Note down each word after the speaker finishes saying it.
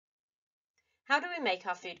How do we make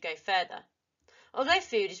our food go further? Although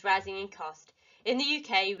food is rising in cost, in the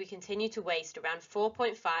UK we continue to waste around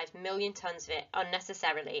 4.5 million tonnes of it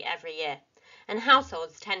unnecessarily every year, and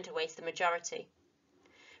households tend to waste the majority.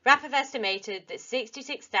 RAP have estimated that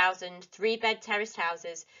 66,000 three-bed terraced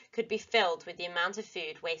houses could be filled with the amount of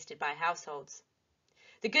food wasted by households.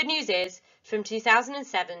 The good news is, from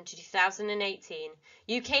 2007 to 2018,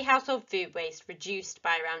 UK household food waste reduced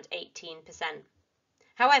by around 18%.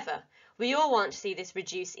 However, we all want to see this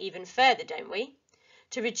reduce even further, don't we?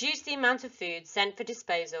 To reduce the amount of food sent for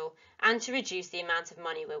disposal and to reduce the amount of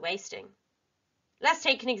money we're wasting. Let's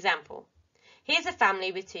take an example. Here's a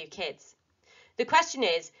family with 2 kids. The question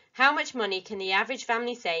is, how much money can the average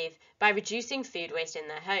family save by reducing food waste in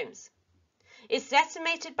their homes? It's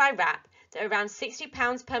estimated by RAP that around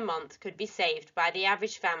 £60 per month could be saved by the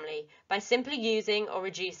average family by simply using or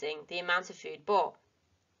reducing the amount of food bought.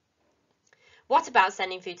 What about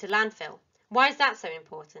sending food to landfill? Why is that so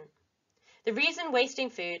important? The reason wasting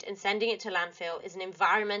food and sending it to landfill is an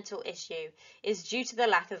environmental issue is due to the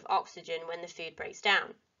lack of oxygen when the food breaks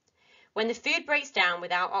down. When the food breaks down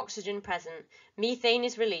without oxygen present, methane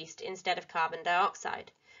is released instead of carbon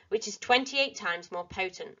dioxide, which is 28 times more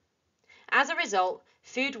potent. As a result,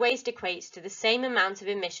 food waste equates to the same amount of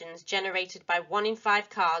emissions generated by 1 in 5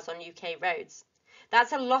 cars on UK roads.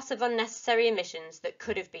 That's a lot of unnecessary emissions that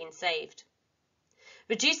could have been saved.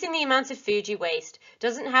 Reducing the amount of food you waste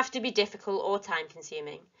doesn't have to be difficult or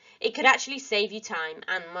time-consuming. It could actually save you time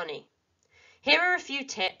and money. Here are a few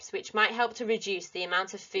tips which might help to reduce the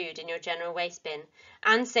amount of food in your general waste bin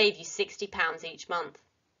and save you £60 each month.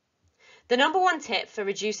 The number one tip for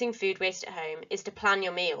reducing food waste at home is to plan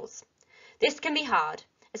your meals. This can be hard,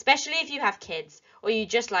 especially if you have kids or you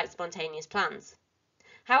just like spontaneous plans.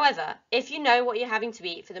 However, if you know what you're having to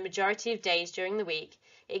eat for the majority of days during the week,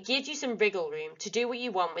 it gives you some wriggle room to do what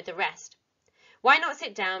you want with the rest. Why not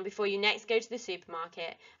sit down before you next go to the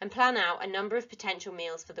supermarket and plan out a number of potential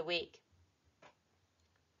meals for the week?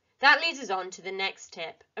 That leads us on to the next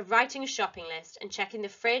tip of writing a shopping list and checking the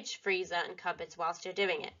fridge, freezer and cupboards whilst you're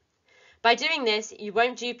doing it. By doing this, you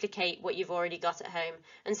won't duplicate what you've already got at home,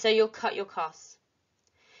 and so you'll cut your costs.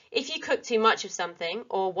 If you cook too much of something,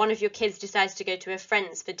 or one of your kids decides to go to a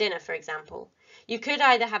friend's for dinner, for example, you could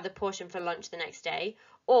either have the portion for lunch the next day,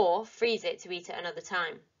 or freeze it to eat at another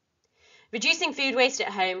time. Reducing food waste at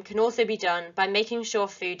home can also be done by making sure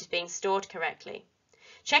food is being stored correctly.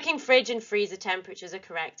 Checking fridge and freezer temperatures are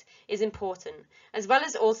correct is important, as well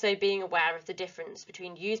as also being aware of the difference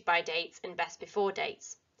between use by dates and best before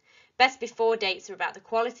dates. Best before dates are about the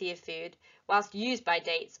quality of food, whilst use by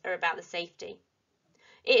dates are about the safety.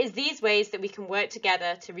 It is these ways that we can work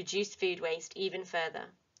together to reduce food waste even further.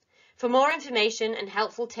 For more information and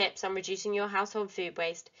helpful tips on reducing your household food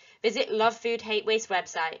waste, visit Love Food Hate Waste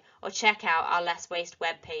website or check out our Less Waste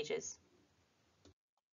web pages.